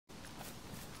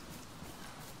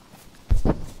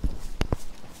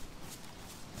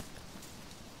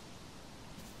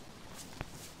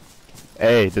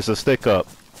Hey, this is a stick up.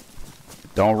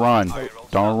 Don't run. Alright, roll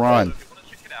Don't stop. run. So if you want to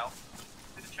check it out,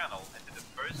 to the channel and to the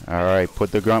first All right,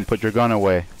 put your gun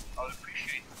away. I would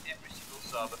appreciate every single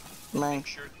sub. Man, Make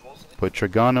sure to also Put your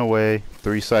gun away.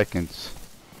 3 seconds.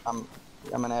 I'm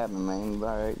an admin, man.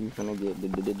 Alright, you finna get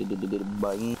the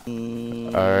button.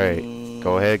 All right,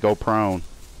 go ahead, go prone.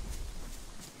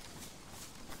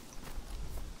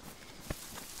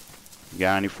 You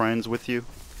got any friends with you?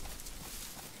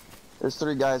 There's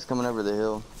 3 guys coming over the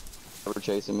hill. They were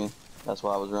chasing me. That's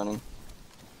why I was running.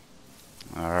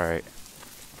 All right,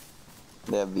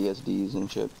 They have VSDs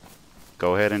and shit.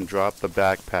 go ahead and drop the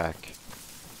backpack.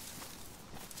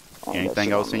 I ain't got Anything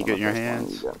shit else on me. you get in your I'm just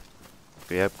hands? telling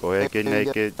Yep, go ahead, get you. There you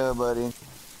naked. go, buddy.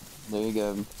 There you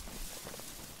go.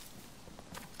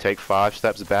 Take 5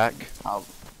 steps back. I'll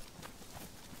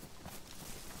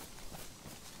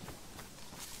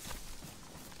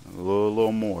A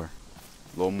little more.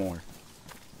 A little more.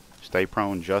 Stay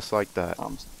prone just like that.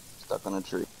 I'm stuck on a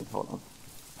tree. Hold on.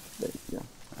 There you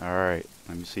go. Alright,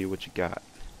 let me see what you got.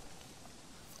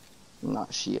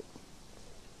 Not shit.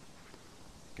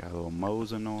 Got a little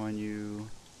Mosin on you.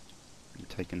 You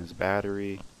taking his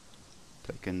battery.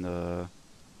 Taking that.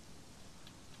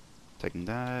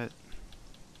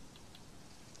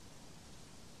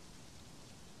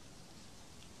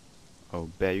 Oh,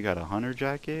 bet you got a hunter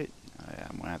jacket? Yeah,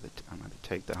 I'm gonna have to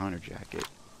take the hunter jacket.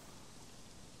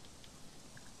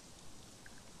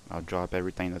 I'll drop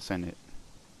everything that's in it.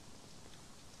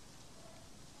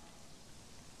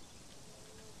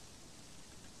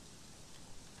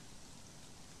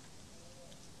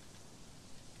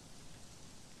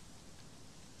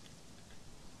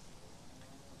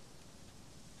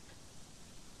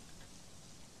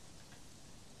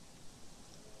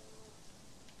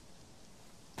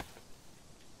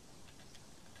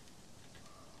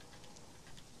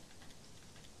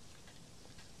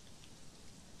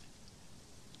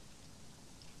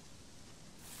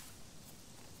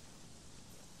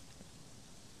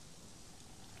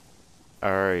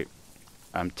 Alright,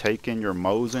 I'm taking your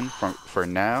Mosin for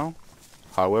now.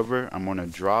 However, I'm gonna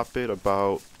drop it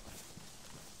about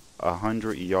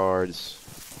 100 yards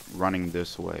running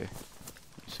this way.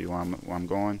 See where I'm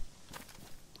going?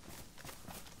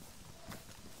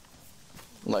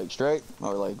 Like straight?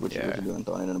 Or like what Yeah. you doing?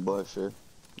 Throwing it in a bush or?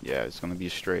 Yeah, it's gonna be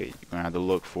straight. You're gonna have to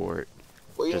look for it.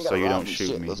 Well, you Just ain't so gotta you ride don't me. shoot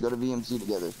Shit, me. let's go to VMC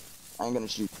together. I ain't gonna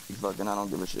shoot you fucking. I don't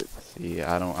give a shit. See,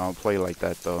 I don't play like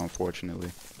that though,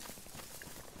 unfortunately.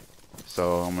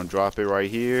 So I'm gonna drop it right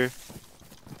here.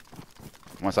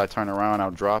 Once I turn around, I'll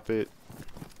drop it.